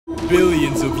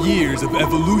billions of years of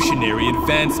evolutionary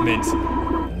advancement.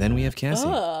 And then we have Cassie.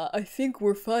 I think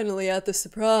we're finally at the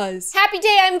surprise. Happy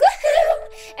day, I'm Gloom!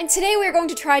 And today we are going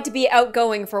to try to be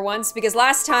outgoing for once, because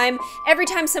last time, every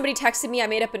time somebody texted me, I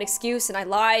made up an excuse and I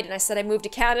lied and I said I moved to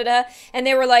Canada, and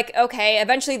they were like, okay,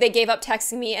 eventually they gave up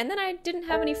texting me, and then I didn't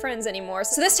have any friends anymore.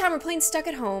 So this time we're playing Stuck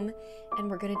at Home, and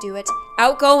we're gonna do it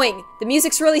outgoing. The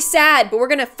music's really sad, but we're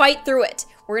gonna fight through it.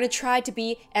 We're gonna try to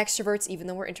be extroverts even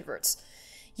though we're introverts.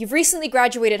 You've recently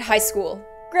graduated high school.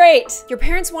 Great! Your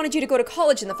parents wanted you to go to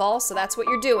college in the fall, so that's what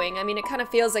you're doing. I mean, it kind of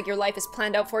feels like your life is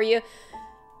planned out for you,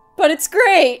 but it's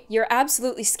great! You're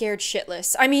absolutely scared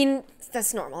shitless. I mean,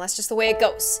 that's normal, that's just the way it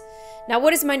goes. Now,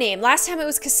 what is my name? Last time it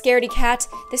was Cascaredy Cat,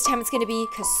 this time it's gonna be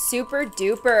Super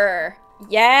Duper.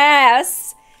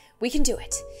 Yes! We can do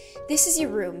it. This is your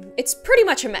room. It's pretty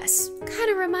much a mess.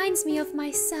 Kinda reminds me of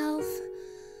myself.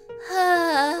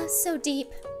 So deep.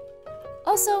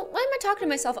 Also, why am I talking to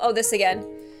myself? Oh, this again.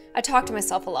 I talk to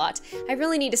myself a lot. I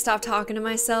really need to stop talking to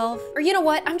myself. Or you know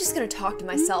what? I'm just gonna talk to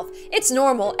myself. It's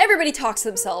normal. Everybody talks to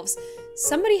themselves.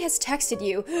 Somebody has texted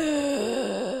you.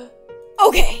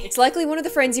 Okay. It's likely one of the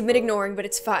friends you've been ignoring, but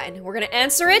it's fine. We're gonna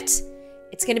answer it.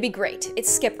 It's gonna be great.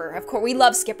 It's Skipper. Of course, we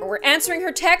love Skipper. We're answering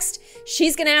her text.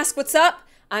 She's gonna ask what's up.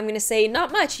 I'm gonna say,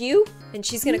 not much, you? And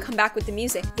she's gonna come back with the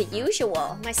music. The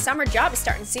usual. My summer job is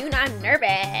starting soon. I'm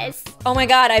nervous. Oh my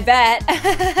god, I bet.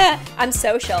 I'm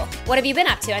social. What have you been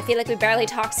up to? I feel like we barely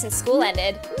talked since school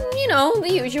ended. You know,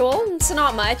 the usual. It's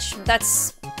not much.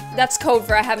 That's code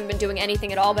for I haven't been doing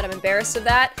anything at all, but I'm embarrassed of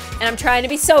that. And I'm trying to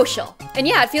be social. And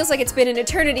yeah, it feels like it's been an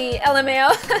eternity,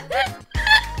 LMAO.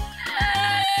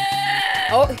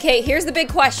 Okay, here's the big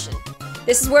question.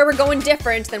 This is where we're going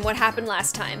different than what happened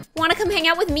last time. Wanna come hang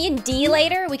out with me and D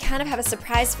later? We kind of have a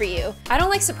surprise for you. I don't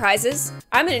like surprises.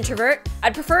 I'm an introvert.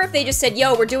 I'd prefer if they just said,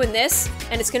 yo, we're doing this,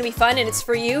 and it's gonna be fun, and it's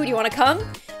for you. Do you wanna come?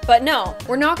 But no,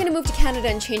 we're not gonna move to Canada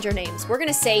and change our names. We're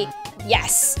gonna say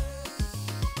yes.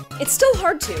 It's still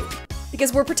hard to,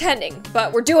 because we're pretending,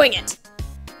 but we're doing it.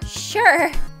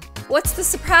 Sure. What's the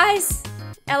surprise?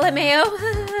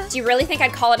 LMAO? Do you really think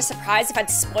I'd call it a surprise if I'd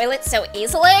spoil it so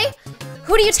easily?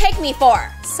 Who do you take me for?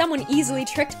 Someone easily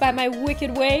tricked by my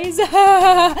wicked ways.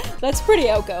 That's pretty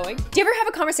outgoing. Do you ever have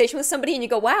a conversation with somebody and you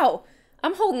go, wow,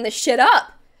 I'm holding this shit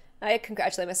up? I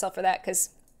congratulate myself for that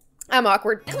because I'm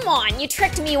awkward. Come on, you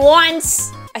tricked me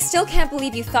once. I still can't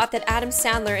believe you thought that Adam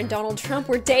Sandler and Donald Trump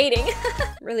were dating.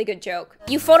 Really good joke.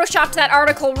 You photoshopped that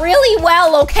article really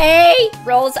well, okay?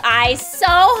 Rolls eyes so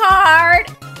hard.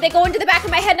 They go into the back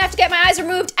of my head and I have to get my eyes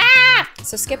removed. Ah!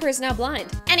 So Skipper is now blind.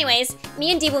 Anyways,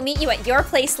 me and Dee will meet you at your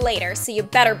place later, so you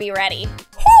better be ready.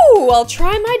 Whew, I'll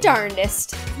try my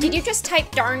darndest. Did you just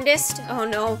type darndest? Oh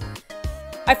no.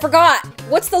 I forgot.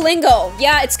 What's the lingo?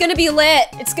 Yeah, it's gonna be lit.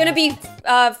 It's gonna be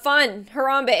fun.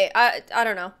 Harambe. I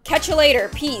don't know. Catch you later.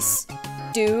 Peace,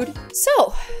 dude.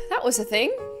 So, that was a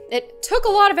thing. It took a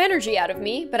lot of energy out of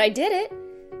me, but I did it.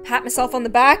 Pat myself on the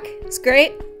back. It's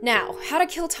great. Now, how to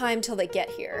kill time till they get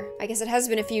here. I guess it has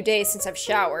been a few days since I've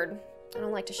showered. I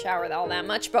don't like to shower all that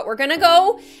much, but we're gonna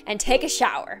go and take a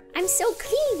shower. I'm so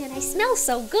clean and I smell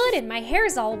so good and my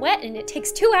hair's all wet and it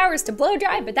takes 2 hours to blow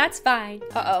dry, but that's fine.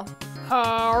 Uh-oh.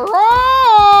 Hello!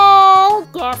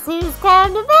 Guess who's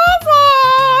come to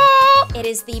visit? It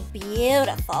is the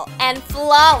beautiful and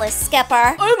flawless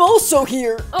Skipper. I'm also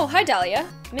here. Oh, hi Dahlia.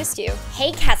 Missed you.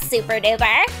 Hey, Super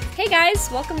Duper. Hey guys,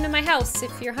 welcome to my house.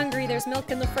 If you're hungry, there's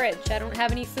milk in the fridge. I don't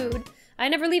have any food. I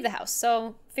never leave the house,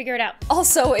 so figure it out.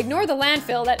 Also, ignore the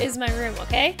landfill. That is my room,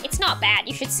 okay? It's not bad.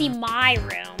 You should see my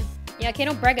room. Yeah, okay,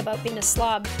 don't brag about being a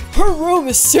slob. Her room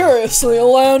is seriously a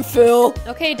landfill.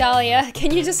 Okay, Dahlia, can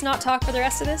you just not talk for the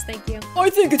rest of this? Thank you. I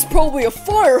think it's probably a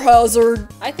fire hazard.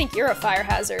 I think you're a fire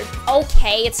hazard.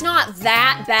 Okay, it's not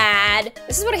that bad.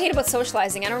 This is what I hate about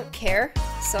socializing. I don't care.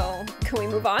 So, can we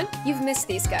move on? You've missed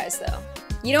these guys, though.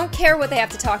 You don't care what they have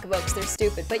to talk about because they're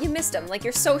stupid, but you missed them, like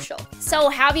you're social. So,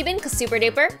 how have you been, Super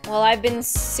Duper? Well, I've been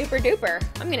super duper.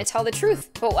 I'm gonna tell the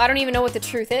truth, but I don't even know what the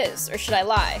truth is, or should I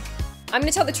lie? I'm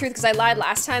gonna tell the truth because I lied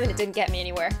last time and it didn't get me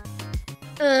anywhere.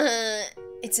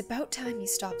 It's about time you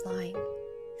stop lying.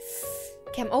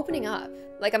 Okay, I'm opening up.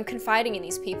 Like, I'm confiding in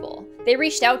these people. They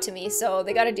reached out to me, so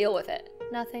they gotta deal with it.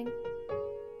 Nothing.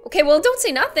 Okay, well, don't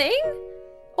say nothing.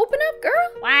 Open up, girl.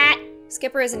 What?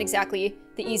 Skipper isn't exactly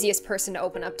the easiest person to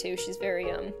open up to. She's very,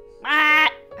 What? I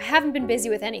haven't been busy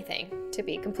with anything, to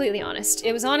be completely honest.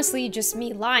 It was honestly just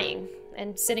me lying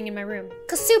and sitting in my room.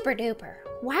 Super Duper.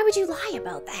 Why would you lie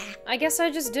about that? I guess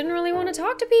I just didn't really want to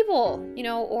talk to people, you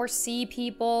know, or see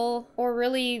people, or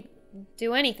really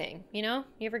do anything, you know?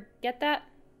 You ever get that?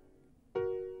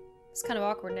 It's kind of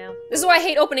awkward now. This is why I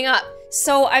hate opening up.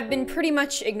 So I've been pretty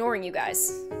much ignoring you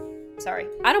guys. Sorry.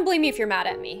 I don't blame you if you're mad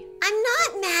at me. I'm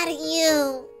not mad at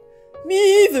you.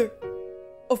 Me either.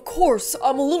 Of course,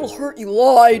 I'm a little hurt you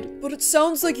lied, but it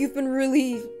sounds like you've been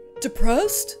really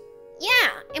depressed. Yeah,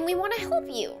 and we want to help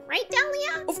you, right,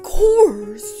 Dahlia? Of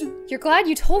course. You're glad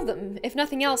you told them. If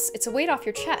nothing else, it's a weight off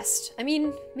your chest. I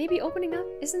mean, maybe opening up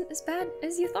isn't as bad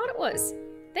as you thought it was.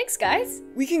 Thanks, guys.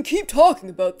 We can keep talking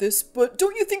about this, but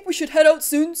don't you think we should head out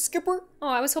soon, Skipper? Oh,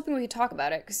 I was hoping we could talk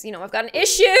about it, because, you know, I've got an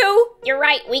issue. You're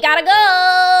right, we gotta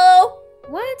go!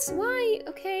 What? Why?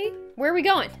 Okay. Where are we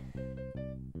going?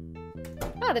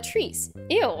 Ah, the trees.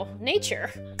 Ew, nature.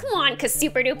 Come on, cause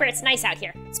super duper, it's nice out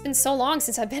here. It's been so long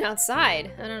since I've been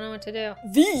outside. I don't know what to do.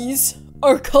 These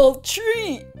are called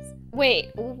trees.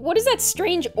 Wait, what is that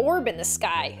strange orb in the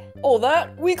sky? Oh,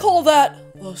 we call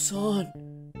that the sun.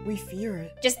 We fear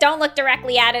it. Just don't look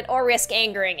directly at it or risk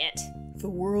angering it. The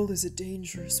world is a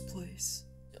dangerous place.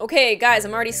 Okay, guys,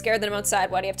 I'm already scared that I'm outside.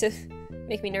 Why do you have to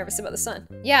make me nervous about the sun?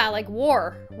 Yeah, like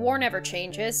war. War never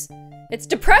changes. It's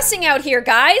depressing out here,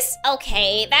 guys!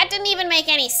 Okay, that didn't even make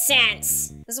any sense.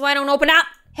 This is why I don't open up.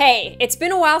 Hey, it's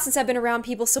been a while since I've been around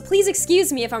people, so please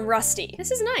excuse me if I'm rusty.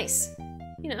 This is nice.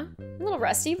 You know, a little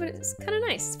rusty, but it's kind of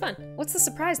nice. It's fun. What's the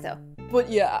surprise, though? But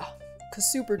yeah,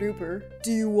 cause super duper,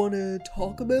 do you want to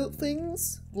talk about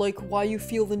things? Like why you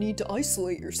feel the need to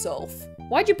isolate yourself?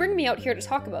 Why'd you bring me out here to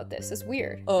talk about this? It's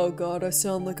weird. Oh god, I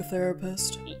sound like a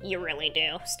therapist. You really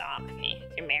do. Stop. You're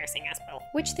embarrassing us both.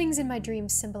 Which things in my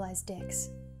dreams symbolize dicks?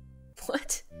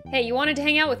 What? Hey, you wanted to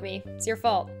hang out with me. It's your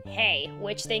fault. Hey,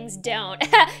 which things don't?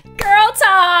 Girl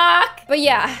talk! But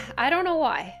yeah, I don't know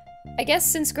why. I guess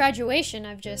since graduation,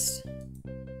 I've just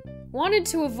wanted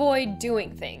to avoid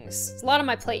doing things. It's a lot on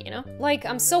my plate, you know? Like,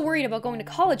 I'm so worried about going to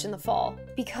college in the fall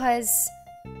because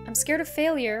I'm scared of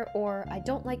failure or I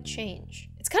don't like change.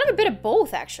 It's kind of a bit of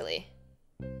both, actually.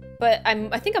 But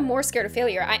I think I'm more scared of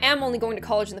failure. I am only going to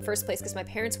college in the first place because my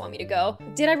parents want me to go.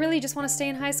 Did I really just want to stay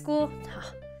in high school? Nah.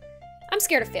 I'm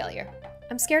scared of failure.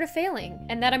 I'm scared of failing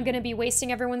and that I'm gonna be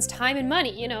wasting everyone's time and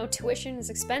money. You know, tuition is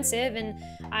expensive and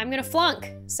I'm gonna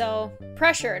flunk. So,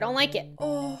 pressure, I don't like it.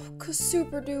 Oh, cause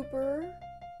super duper.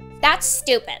 That's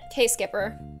stupid. Okay,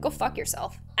 Skipper, go fuck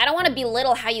yourself. I don't want to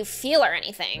belittle how you feel or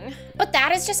anything, but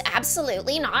that is just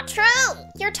absolutely not true.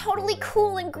 You're totally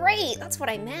cool and great. That's what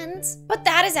I meant. But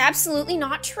that is absolutely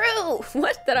not true.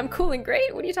 What? That I'm cool and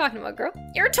great? What are you talking about, girl?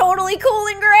 You're totally cool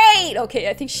and great. Okay,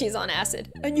 I think she's on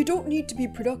acid. And you don't need to be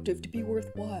productive to be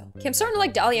worthwhile. Okay, I'm starting to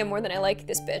like Dahlia more than I like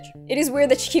this bitch. It is weird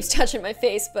that she keeps touching my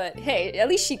face, but hey, at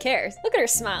least she cares. Look at her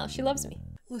smile. She loves me.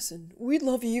 Listen, we'd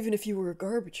love you even if you were a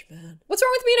garbage man. What's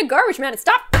wrong with being a garbage man?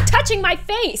 Stop touching my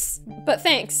face! But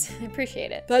thanks, I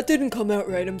appreciate it. That didn't come out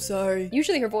right, I'm sorry.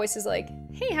 Usually her voice is like,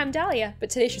 hey, I'm Dahlia. But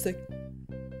today she's like,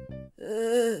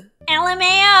 LMAO!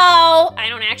 I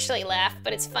don't actually laugh,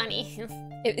 but it's funny.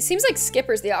 It seems like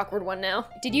Skipper's the awkward one now.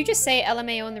 Did you just say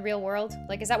LMAO in the real world?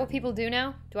 Like, is that what people do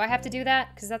now? Do I have to do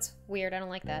that? Because that's weird. I don't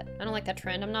like that. I don't like that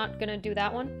trend. I'm not gonna do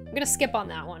that one. I'm gonna skip on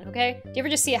that one, okay? Do you ever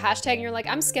just see a hashtag and you're like,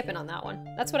 I'm skipping on that one?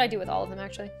 That's what I do with all of them,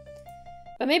 actually.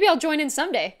 But maybe I'll join in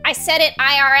someday. I said it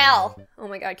IRL. Oh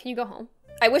my god, can you go home?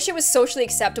 I wish it was socially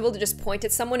acceptable to just point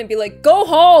at someone and be like, go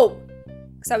home!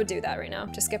 Because I would do that right now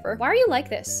to Skipper. Why are you like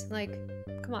this? Like,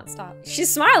 come on, stop.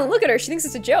 She's smiling, look at her. She thinks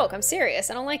it's a joke. I'm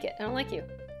serious. I don't like it. I don't like you.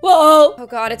 Whoa! Oh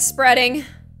god, it's spreading.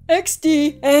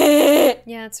 XD!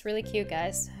 Yeah, it's really cute,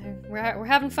 guys. We're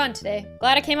having fun today.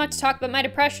 Glad I came out to talk about my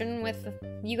depression with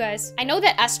you guys. I know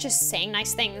that us just saying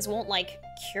nice things won't, like,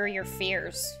 cure your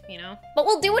fears, you know? But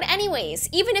we'll do it anyways,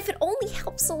 even if it only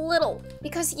helps a little.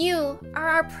 Because you are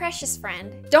our precious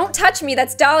friend. Don't touch me,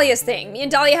 that's Dahlia's thing. Me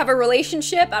and Dahlia have a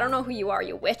relationship. I don't know who you are,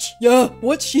 you witch. Yeah,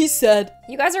 what she said.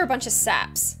 You guys are a bunch of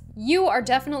saps. You are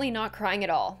definitely not crying at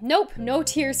all. Nope, no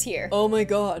tears here. Oh my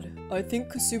god, I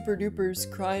think Super Duper's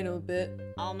crying a bit.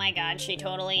 Oh my god, she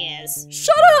totally is.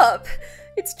 Shut up!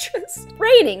 It's just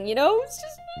raining, you know? It's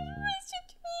just you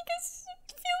guys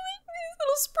feel like these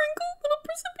little sprinkles, little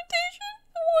precipitation.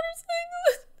 The water's like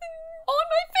on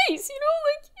my face, you know?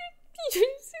 Like,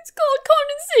 it's called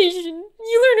condensation.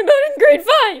 You learn about it in grade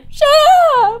 5. Shut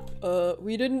up!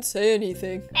 We didn't say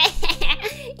anything.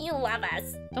 You love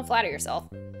us. Don't flatter yourself.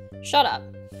 Shut up.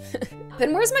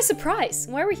 Then where's my surprise?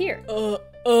 Why are we here?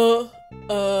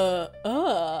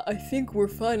 I think we're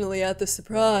finally at the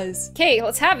surprise. Okay,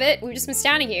 let's have it. We've just been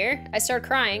standing here. I started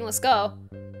crying. Let's go.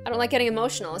 I don't like getting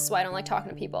emotional. That's why I don't like talking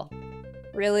to people.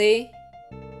 Really?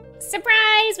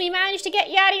 Surprise! We managed to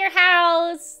get you out of your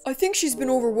house! I think she's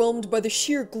been overwhelmed by the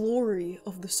sheer glory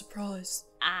of the surprise.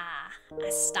 Ah,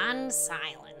 a stunned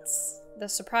silence. The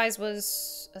surprise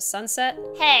was a sunset?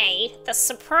 Hey, the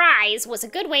surprise was a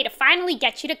good way to finally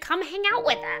get you to come hang out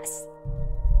with us.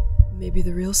 Maybe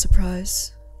the real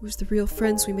surprise was the real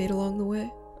friends we made along the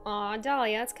way. Aw,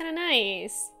 Dahlia, that's kind of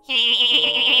nice.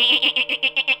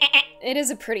 It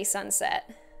is a pretty sunset,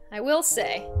 I will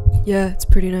say. Yeah, it's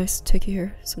pretty nice to take you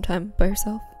here sometime by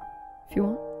yourself, if you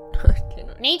want. Okay,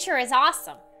 no. Nature is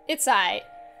awesome. It's aight.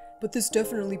 But this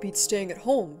definitely beats staying at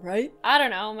home, right? I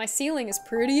don't know, my ceiling is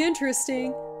pretty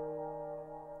interesting.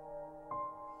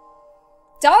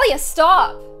 Dahlia,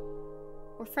 stop!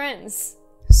 We're friends.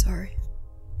 Sorry.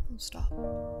 I'll stop.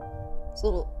 It's a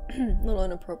little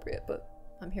inappropriate, but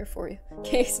I'm here for you.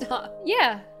 Okay, stop.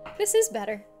 Yeah, this is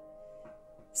better.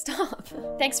 Stop.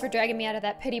 Thanks for dragging me out of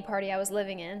that pity party I was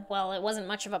living in. Well, it wasn't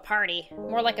much of a party.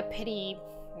 More like a pity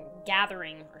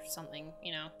gathering or something,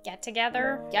 you know. Get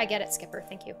together? Yeah, I get it, Skipper,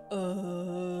 thank you.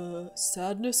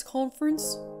 Sadness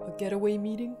conference? A getaway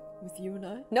meeting with you and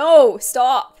I? No,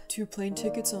 stop! 2 plane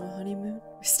tickets on a honeymoon?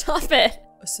 Stop it!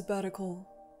 A sabbatical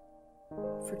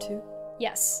for 2?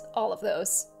 Yes, all of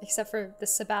those, except for the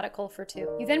sabbatical for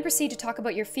 2. You then proceed to talk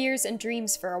about your fears and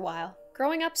dreams for a while.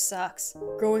 Growing up sucks.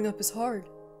 Growing up is hard.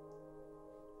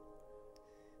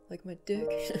 Like my dick.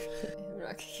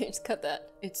 Okay, just cut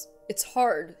that. It's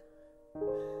hard.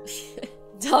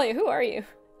 Dahlia, who are you?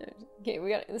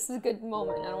 Okay, this is a good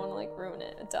moment. I don't want to like ruin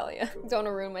it, Dahlia. Don't want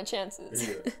to ruin my chances.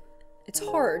 It's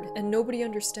hard, and nobody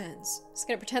understands. Just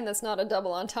gonna pretend that's not a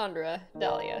double entendre,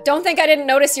 Dahlia. Don't think I didn't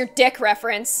notice your dick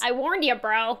reference. I warned you,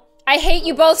 bro. I hate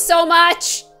you both so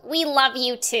much! We love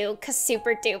you too, cause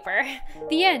super duper.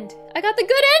 The end. I got the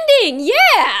good ending,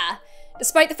 yeah!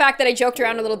 Despite the fact that I joked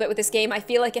around a little bit with this game, I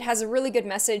feel like it has a really good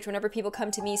message whenever people come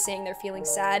to me saying they're feeling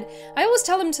sad. I always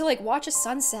tell them to like watch a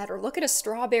sunset or look at a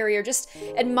strawberry or just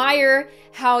admire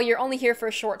how you're only here for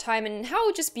a short time and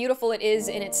how just beautiful it is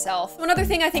in itself. Another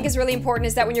thing I think is really important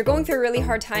is that when you're going through a really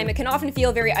hard time, it can often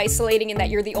feel very isolating in that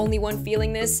you're the only one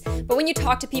feeling this. But when you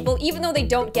talk to people, even though they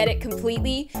don't get it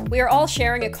completely, we are all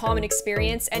sharing a common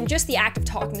experience, and just the act of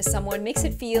talking to someone makes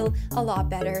it feel a lot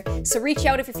better. So reach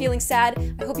out if you're feeling sad.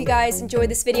 I hope you guys enjoyed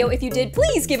this video. If you did,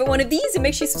 please give it one of these and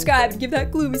make sure you subscribe and give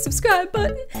that gloomy subscribe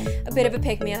button a bit of a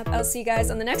pick-me-up. I'll see you guys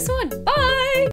on the next one. Bye!